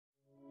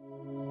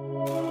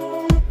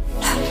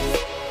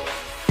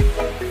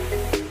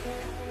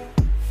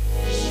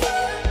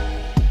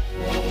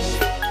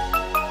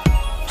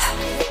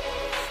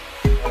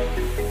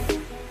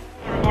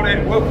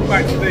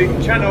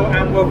the channel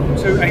and welcome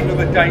to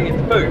another day in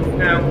the booth.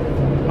 Now,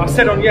 I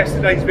said on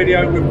yesterday's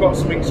video we've got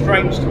something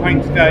strange to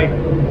paint today,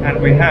 and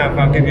we have.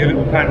 I'll give you a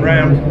little pan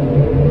round.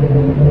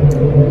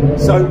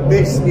 So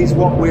this is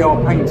what we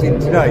are painting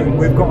today.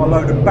 We've got a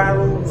load of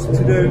barrels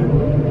to do.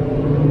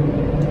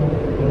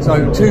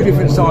 So two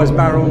different size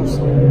barrels.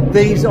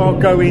 These are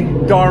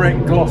going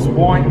direct gloss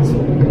white,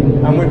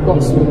 and we've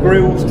got some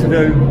grills to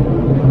do.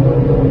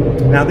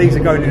 Now these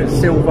are going in a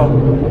silver,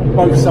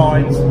 both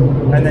sides,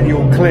 and then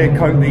you'll clear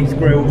coat these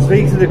grills.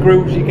 These are the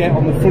grills you get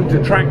on the front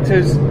of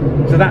tractors.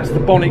 So that's the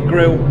bonnet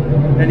grill.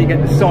 Then you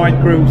get the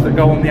side grills that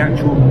go on the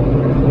actual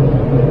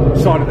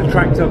side of the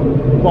tractor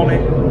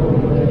bonnet.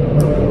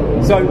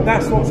 So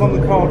that's what's on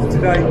the cards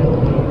today.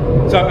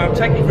 So I'll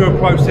take you through a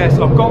process.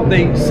 I've got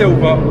the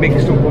silver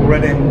mixed up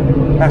already.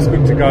 That's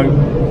good to go.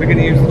 We're going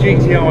to use the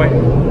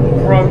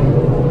GTI Pro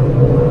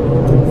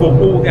for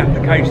all the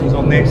applications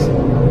on this.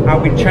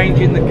 I'll be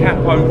changing the cap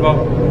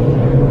over.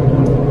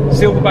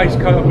 Silver base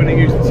coat, I'm going to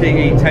use the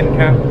TE10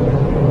 cap.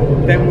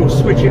 Then we'll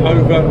switch it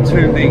over to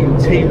the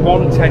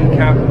T110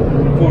 cap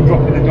for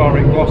dropping the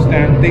direct gloss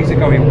down. These are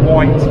going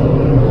white.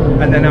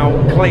 And then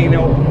I'll clean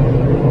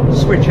up,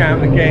 switch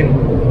out again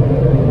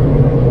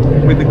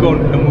with the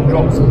gun, and we'll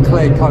drop some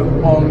clear coat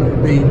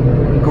on the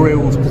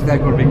grills because they've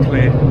got to be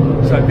cleared.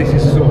 So this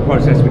is the sort of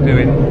process we're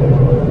doing.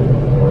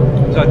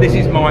 So this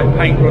is my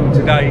paint run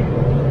today.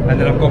 And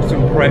then I've got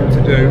some prep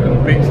to do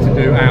and bits to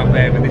do out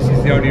there, but this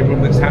is the only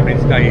run that's happening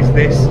today is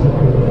this.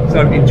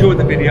 So enjoy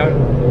the video.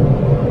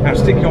 I'll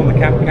stick you on the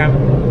cam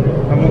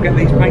and we'll get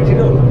these painted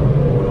up.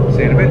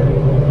 See you in a bit.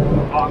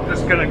 I'm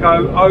just going to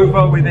go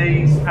over with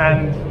these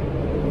and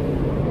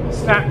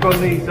snap gun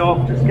these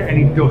off, just get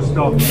any dust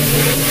off.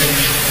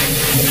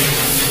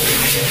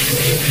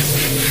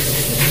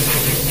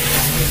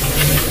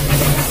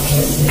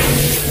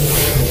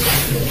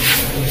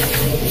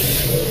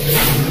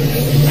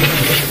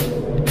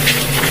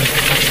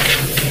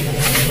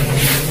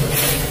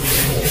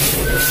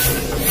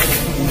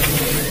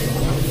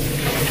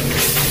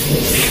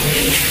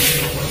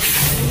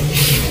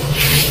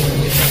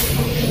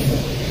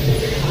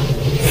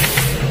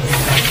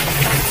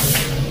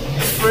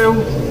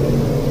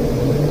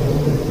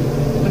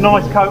 It's a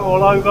nice coat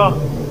all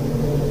over.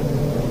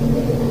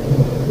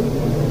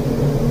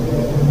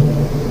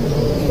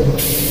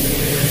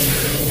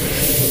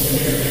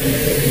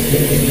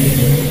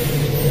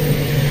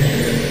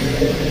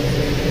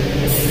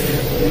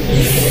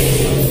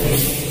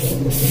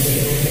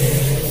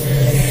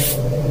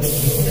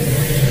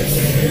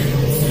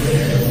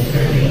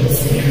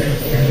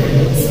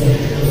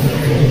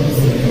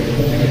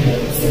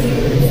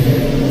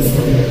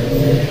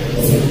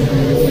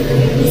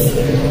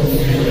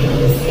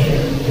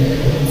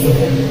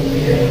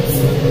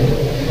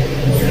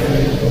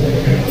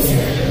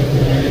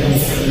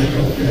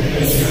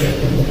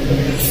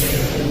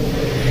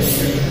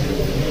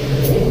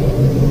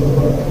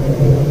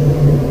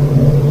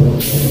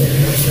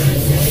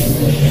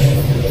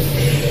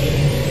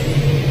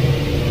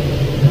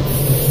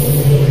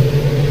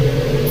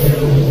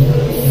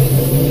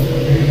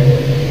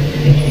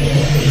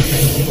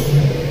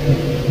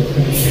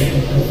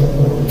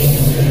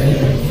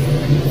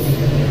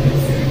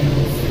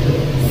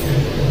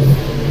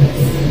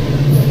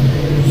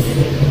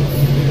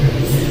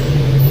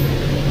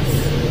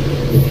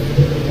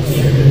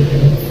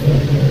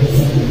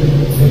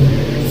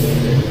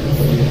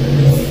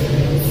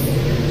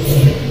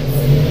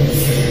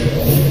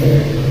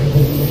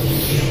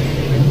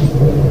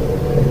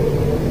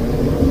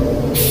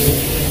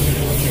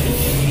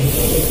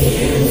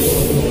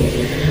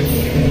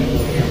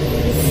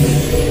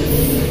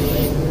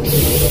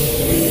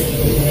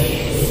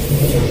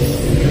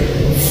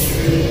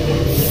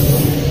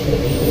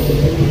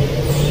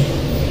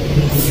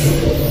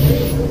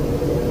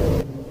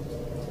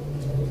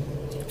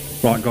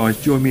 Right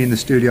guys, join me in the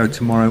studio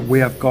tomorrow. We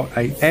have got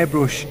a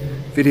airbrush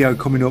video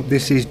coming up.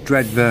 This is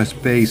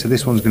devilbiss, so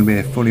this one's going to be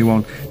a funny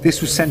one.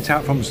 This was sent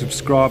out from a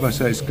subscriber,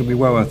 so it's going to be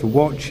well worth a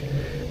watch.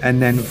 And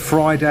then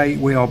Friday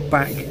we are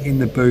back in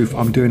the booth.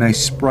 I'm doing a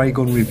spray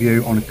gun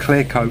review on a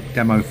clear coat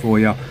demo for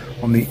you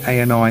on the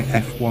ANI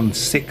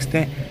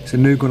F160. It's a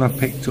new gun I've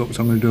picked up,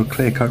 so I'm going to do a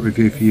clear coat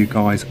review for you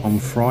guys on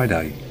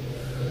Friday.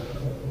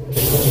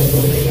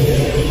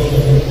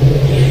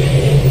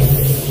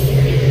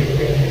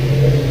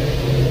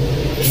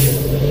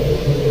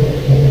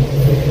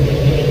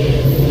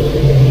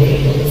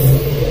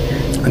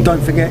 And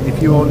don't forget,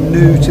 if you are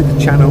new to the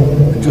channel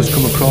and just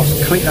come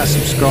across, click that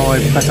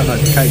subscribe, press that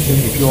notification.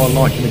 If you are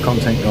liking the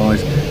content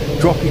guys,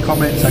 drop your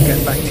comments, I'll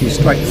get back to you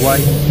straight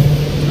away,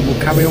 and we'll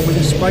carry on with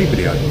this spray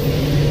video.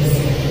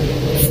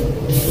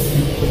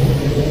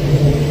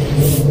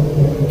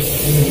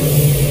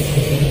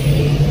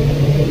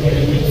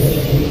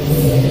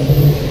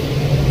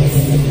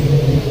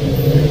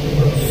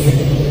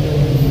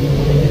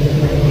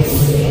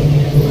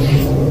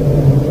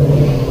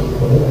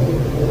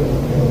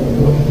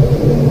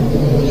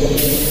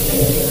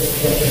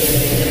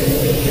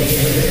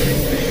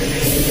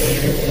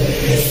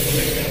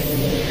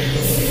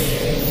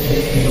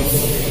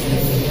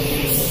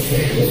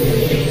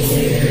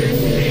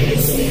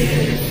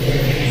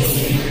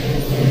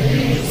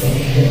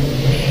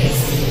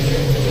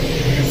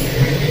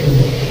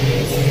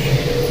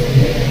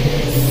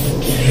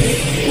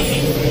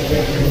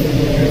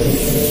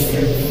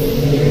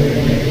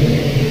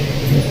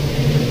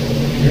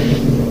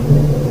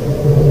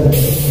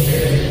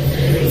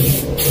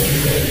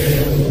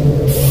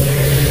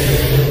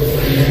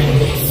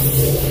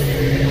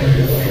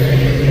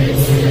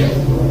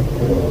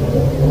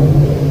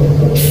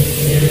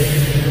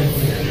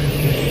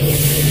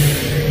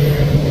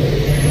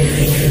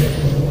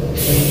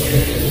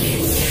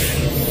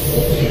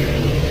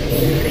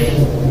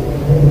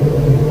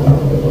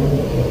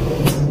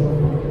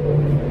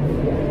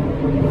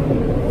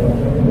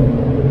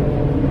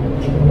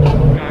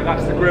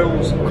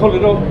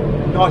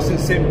 nice and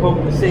simple.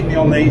 You've seen me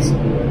on these.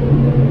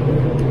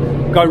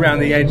 Go around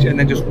the edge and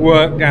then just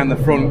work down the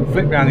front,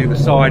 flip down the other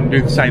side and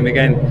do the same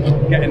again.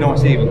 Get a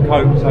nice even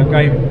coat. So I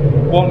gave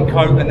one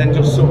coat and then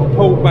just sort of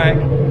pulled back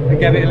and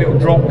gave it a little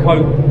drop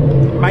coat,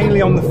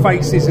 mainly on the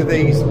faces of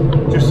these,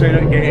 just so you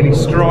don't get any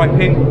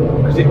striping,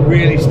 because it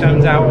really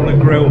stands out on a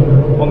grill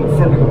on the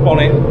front of the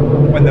bonnet.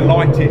 When the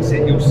light hits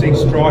it, you'll see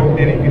striping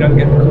in it if you don't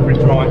get the coverage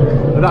right.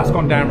 But that's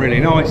gone down really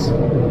nice.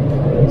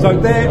 So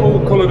they're all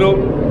coloured up.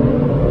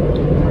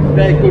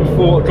 They're good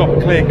for a drop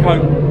of clear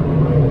coat.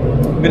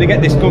 I'm going to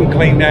get this gun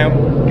cleaned out,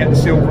 get the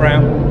silver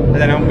out, and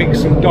then I'll mix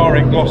some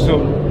direct gloss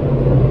up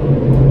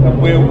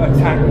and we'll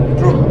attack the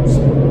drums.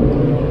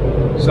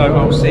 So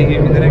I'll see you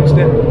in the next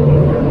step.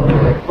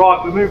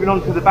 Right, we're moving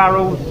on to the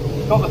barrels.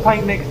 Got the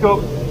paint mixed up,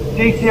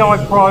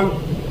 GTI Pro,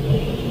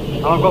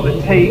 and I've got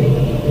the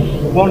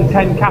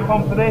T110 cap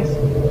on for this.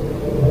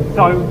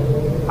 So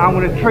I'm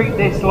going to treat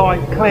this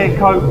like clear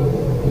coat,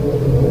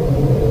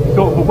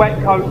 sort of a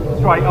wet coat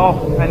straight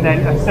off, and then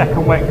a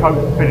second wet coat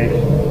to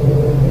finish.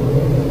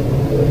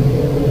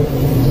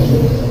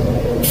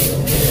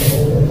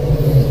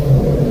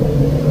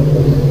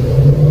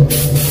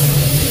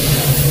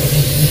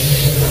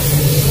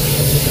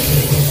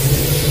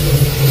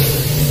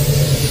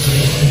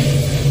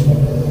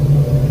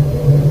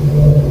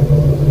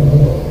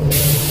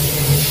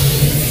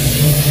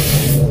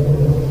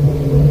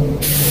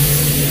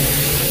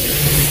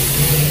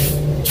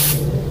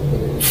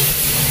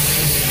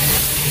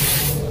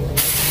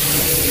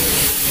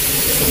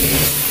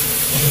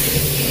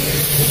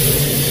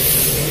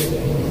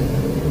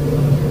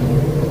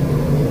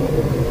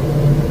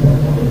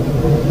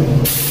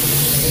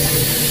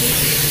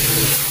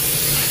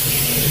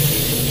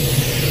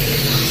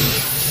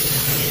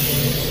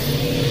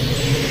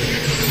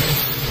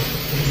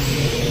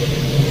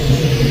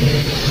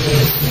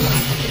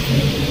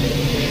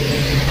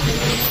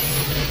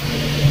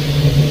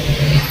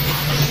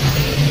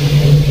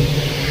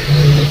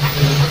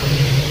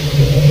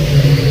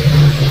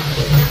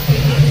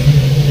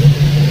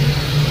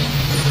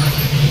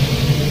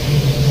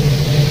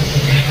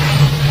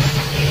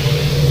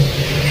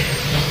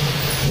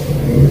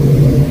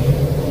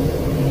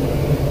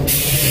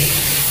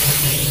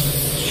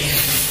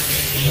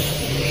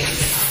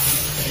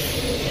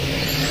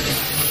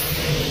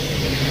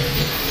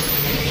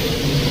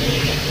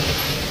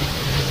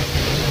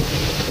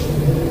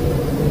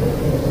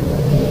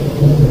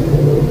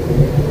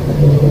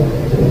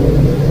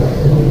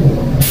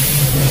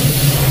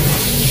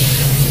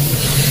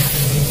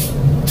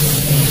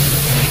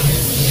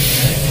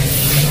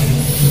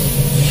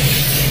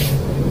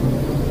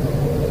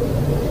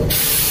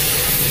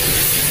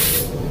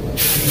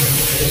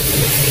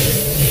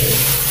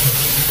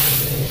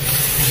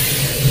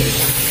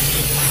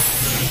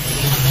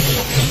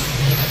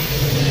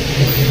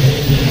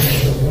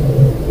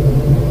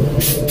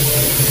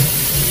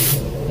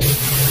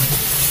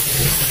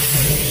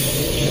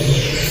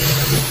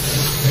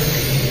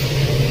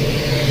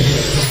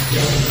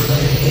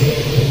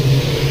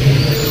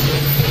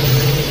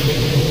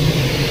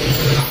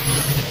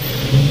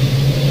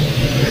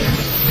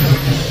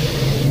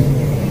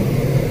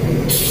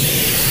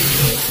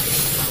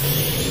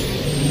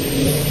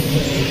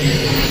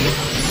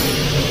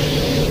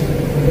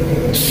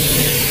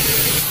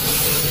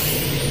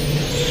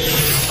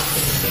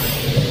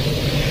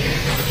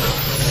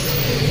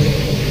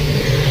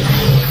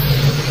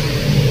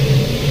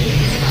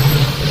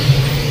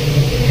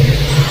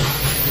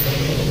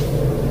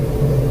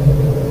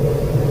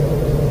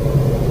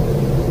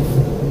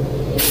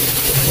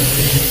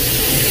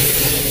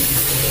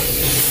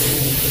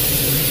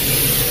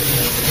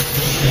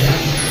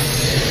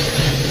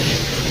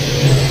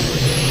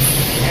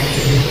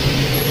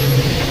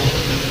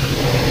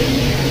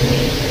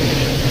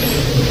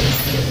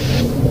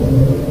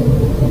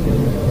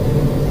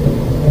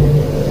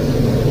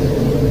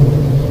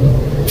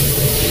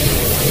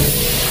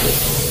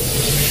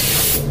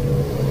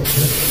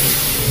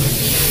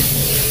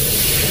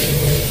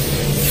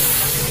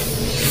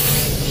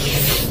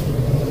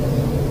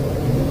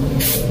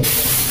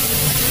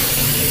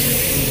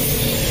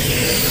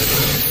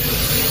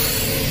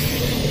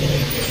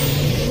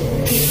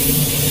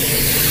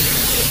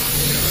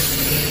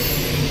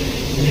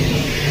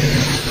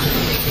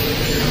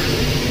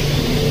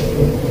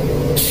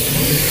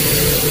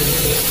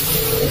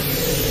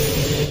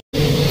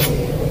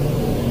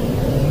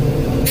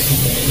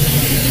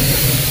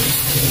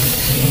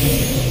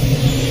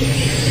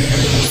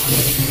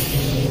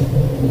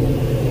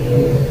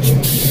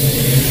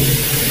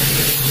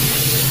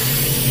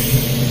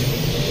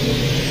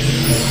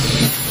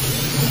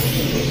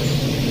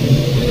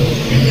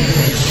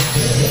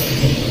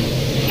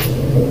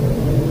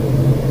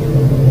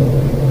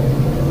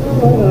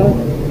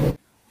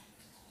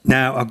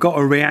 Now, I got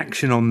a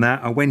reaction on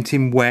that. I went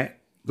in wet,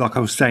 like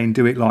I was saying,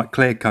 do it like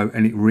clear coat,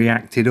 and it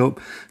reacted up.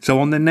 So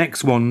on the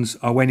next ones,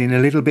 I went in a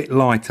little bit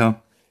lighter,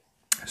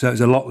 so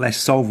it's a lot less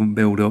solvent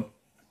build-up,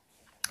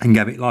 and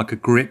gave it like a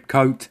grip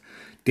coat.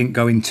 Didn't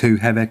go in too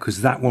heavy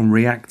because that one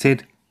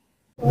reacted.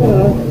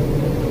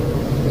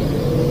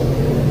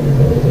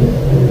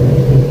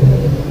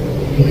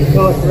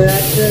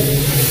 bit.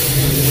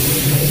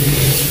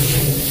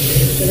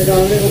 Gonna go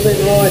a little bit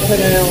lighter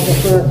now on the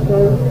first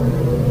coat.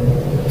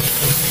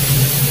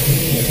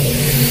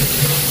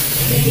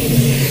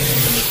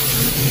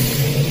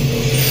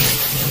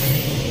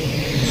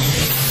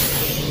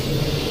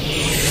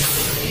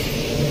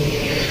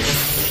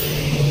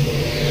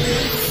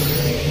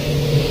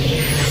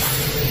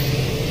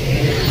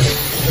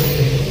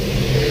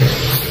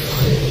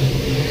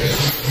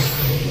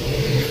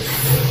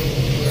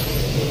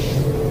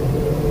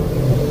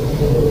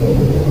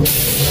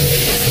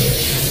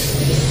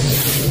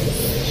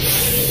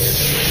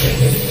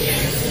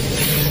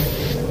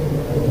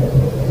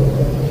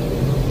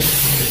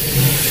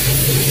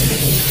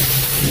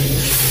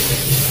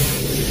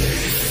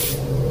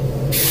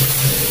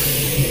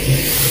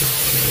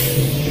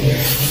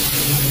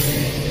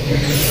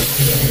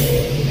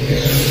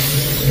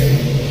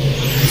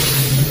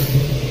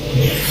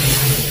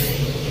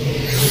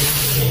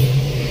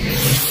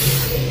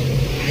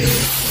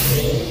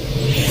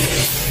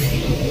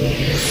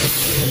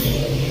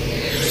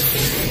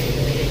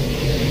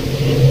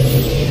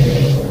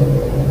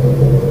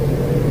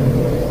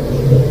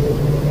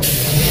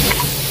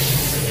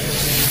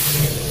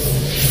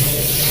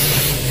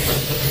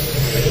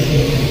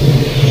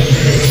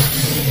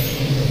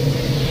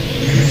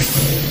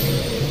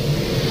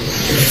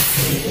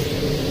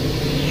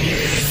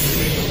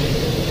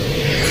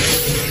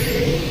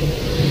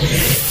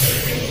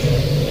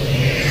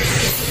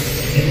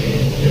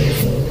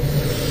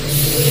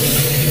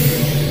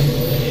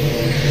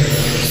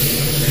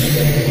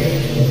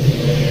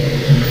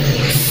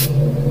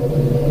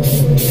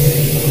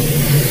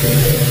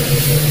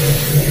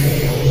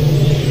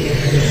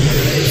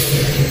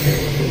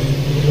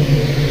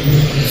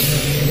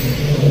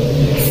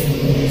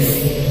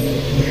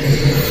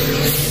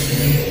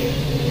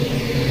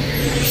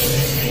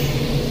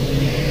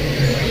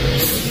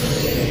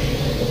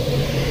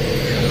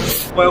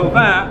 Well,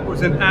 that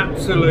was an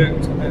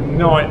absolute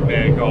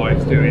nightmare,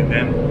 guys, doing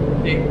them.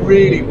 It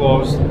really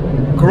was.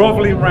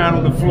 Grovelling around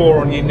on the floor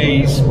on your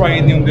knees,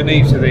 spraying the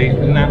underneath of these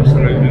was an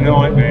absolute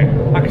nightmare.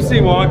 I can see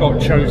why I got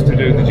chose to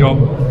do the job.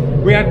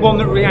 We had one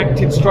that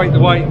reacted straight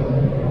away.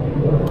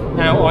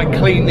 Now, I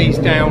cleaned these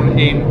down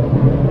in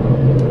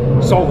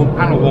solvent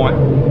panel white,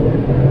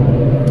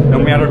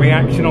 and we had a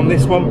reaction on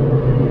this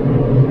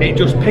one. It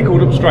just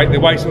pickled up straight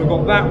away, so we've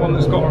got that one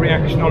that's got a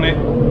reaction on it.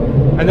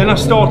 And then I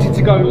started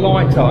to go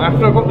lighter.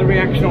 After I got the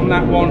reaction on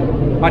that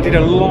one, I did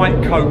a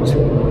light coat,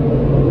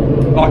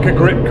 like a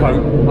grip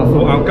coat. I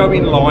thought I'll go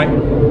in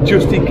light,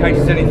 just in case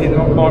there's anything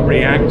that might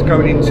react.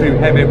 Going in too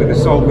heavy with the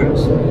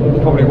solvents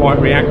probably won't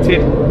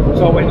reacted.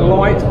 So I went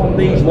light on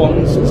these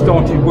ones and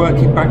started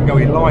working back,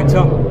 going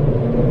lighter.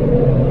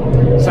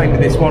 Same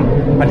with this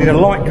one. I did a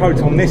light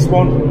coat on this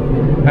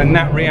one, and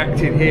that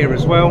reacted here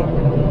as well.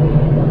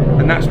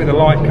 And that's with a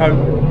light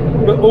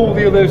coat. But all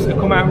the others have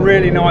come out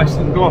really nice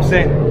and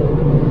glossy.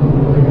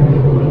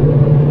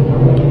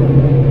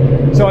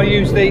 So I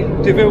use the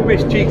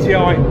devilbiss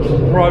GTI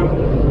Pro,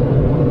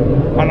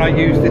 and I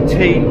use the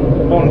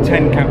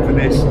T110 cap for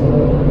this.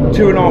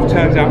 2.5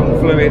 turns out on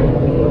fluid,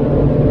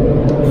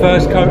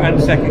 first coat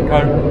and second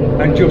coat,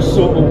 and just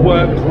sort of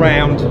worked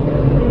round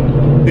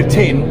the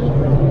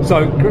tin.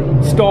 So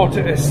start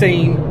at a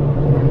seam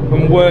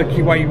and work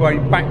your way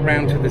back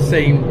round to the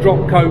seam.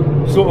 Drop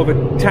coat, sort of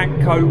a tack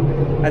coat,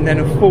 and then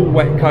a full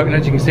wet coat. And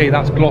as you can see,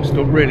 that's glossed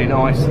up really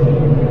nice,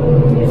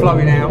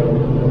 flowing out.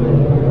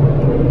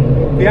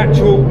 The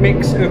actual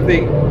mix of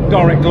the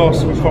direct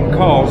gloss was from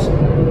Cars,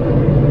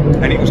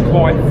 and it was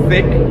quite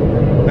thick.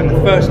 And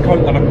the first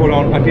coat that I put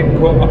on, I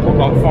put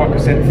like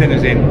 5%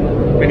 thinners in,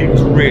 and it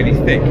was really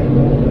thick.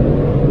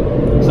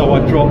 So I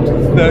dropped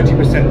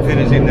 30%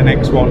 thinners in the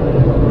next one,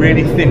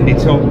 really thinned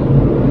it up,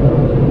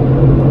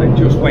 and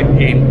just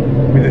went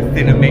in with a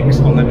thinner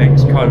mix on the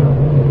next coat,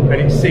 and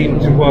it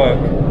seemed to work.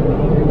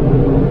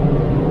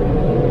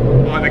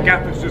 Like the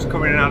gaffer's just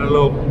come in and had a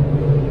look,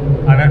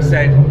 and I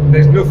said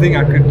there's nothing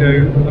I could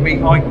do. I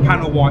mean, I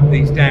panel wipe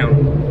these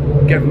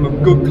down, gave them a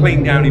good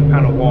clean down in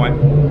panel wipe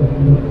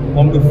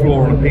on the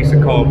floor on a piece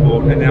of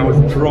cardboard, and I was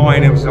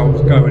drying as I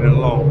was going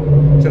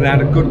along, so they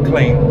had a good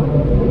clean.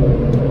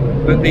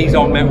 But these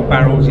are metal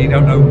barrels, you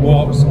don't know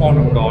what's on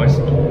them, guys.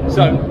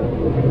 So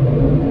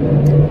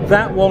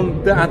that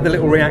one that had the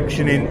little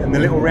reaction in, and the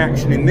little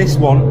reaction in this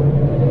one,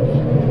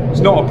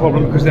 it's not a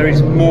problem because there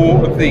is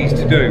more of these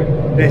to do.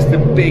 There's the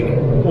big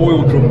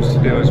oil drums to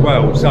do as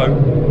well. So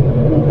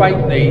we'll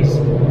bake these,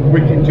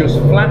 we can just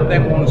flat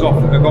them ones off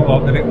that have got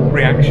like the little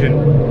reaction,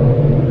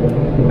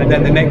 and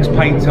then the next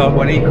painter,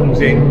 when he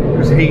comes in,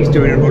 because he's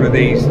doing a run of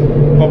these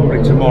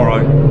probably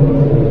tomorrow,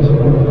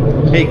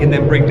 he can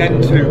then bring them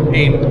two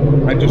in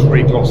and just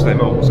re-gloss them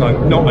up, so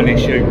not an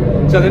issue.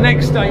 So the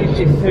next stage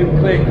is to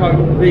clear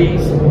coat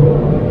these,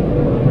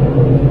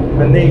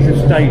 and these have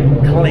stayed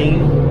clean,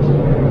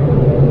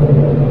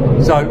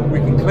 so we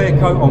can clear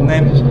coat on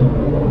them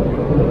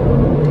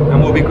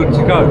and we'll be good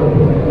to go.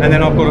 And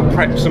then I've got to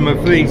prep some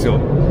of these up.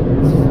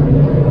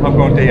 I've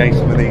got to DA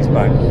some of these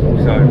back,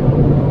 so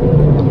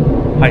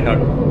hey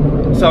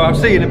no. So I'll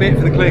see you in a bit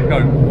for the clear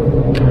coat.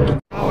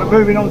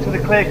 Moving on to the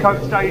clear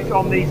coat stage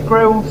on these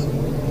grills.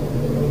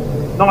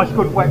 Nice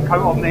good wet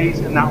coat on these,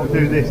 and that will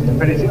do this to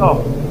finish it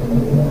off.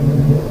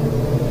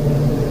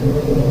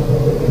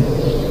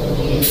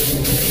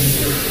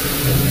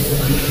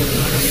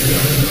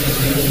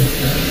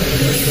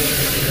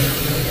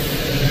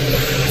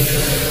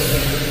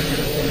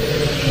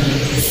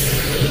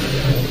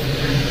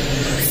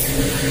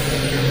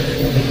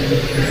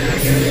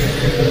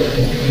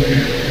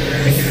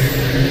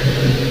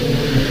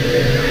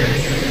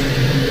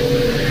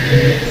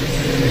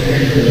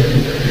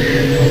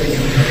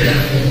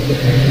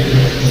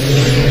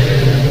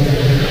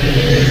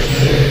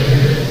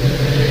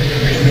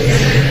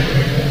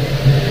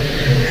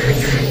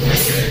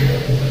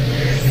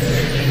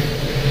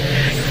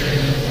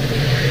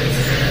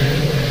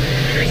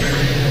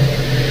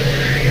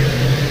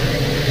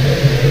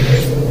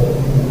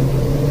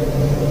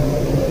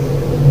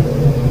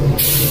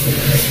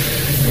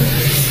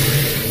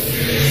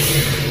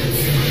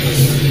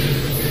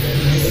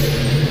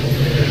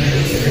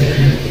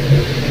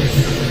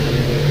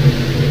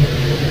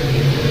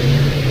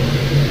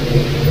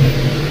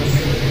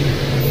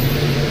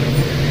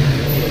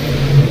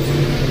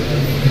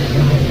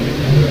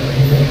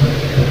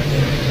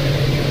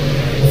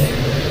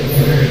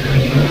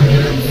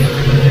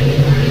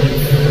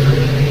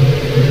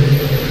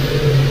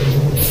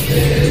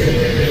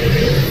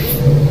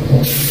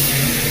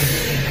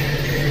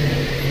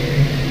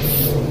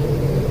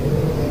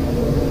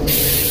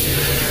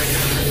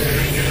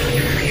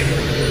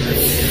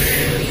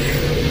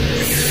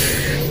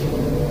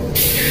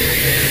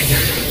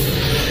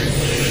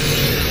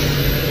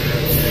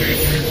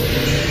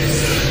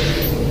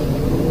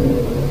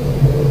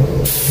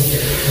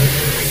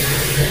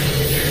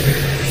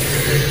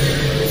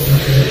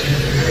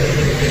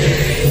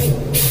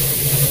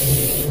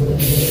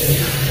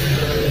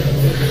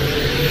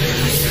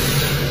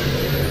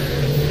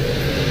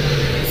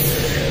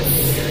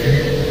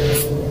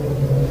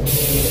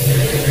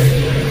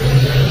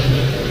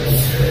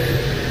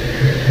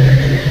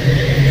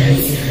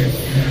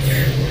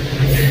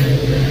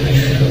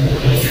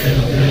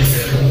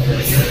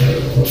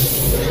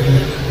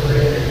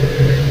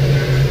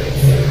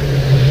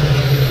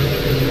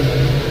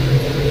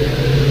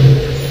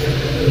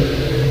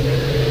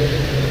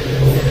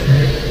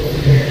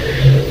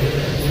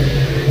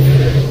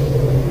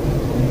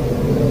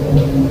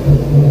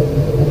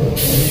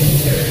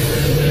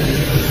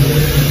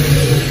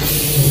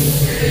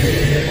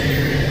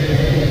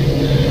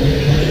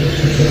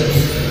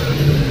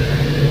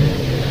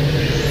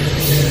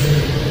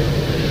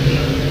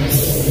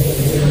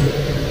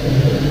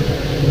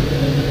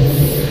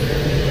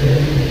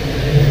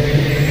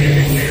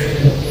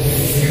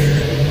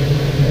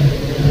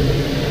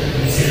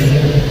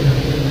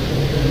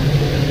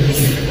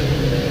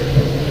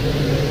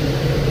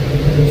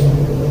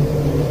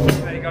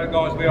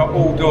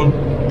 All done.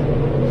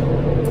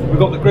 We've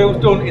got the grills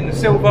done in the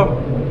silver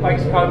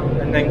base coat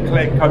and then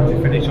clear coat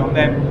to finish on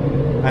them,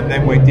 and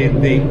then we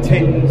did the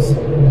tins,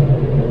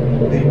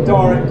 the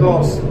direct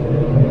gloss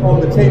on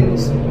the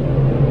tins.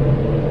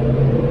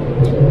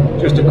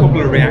 Just a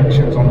couple of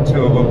reactions on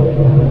 2 of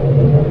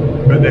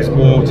them, but there's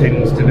more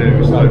tins to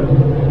do, so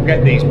we'll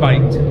get these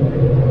baked,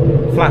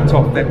 flat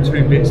off them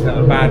 2 bits that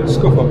are bad,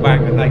 scuff them back,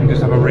 and they can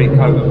just have a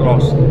recoat of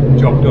gloss,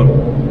 job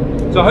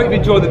done. So I hope you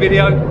enjoyed the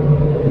video.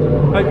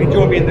 Hope you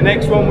join me in the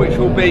next one, which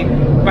will be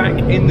back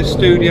in the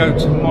studio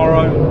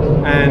tomorrow,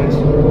 and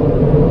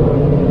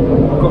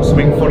I've got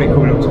something funny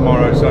coming up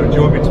tomorrow, so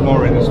join me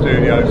tomorrow in the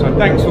studio. So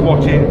thanks for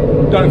watching.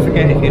 Don't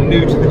forget, if you're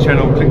new to the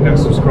channel, click that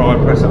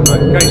subscribe, press that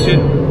notification,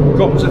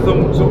 drop us a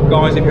thumbs up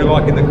guys if you're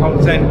liking the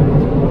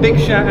content. Big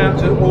shout out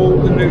to all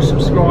the new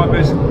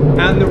subscribers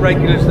and the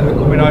regulars that are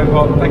coming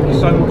over. Thank you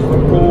so much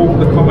for all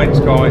the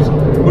comments guys,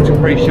 much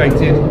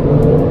appreciated,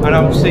 and I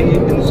will see you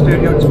in the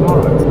studio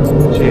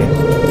tomorrow.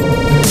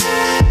 Cheers.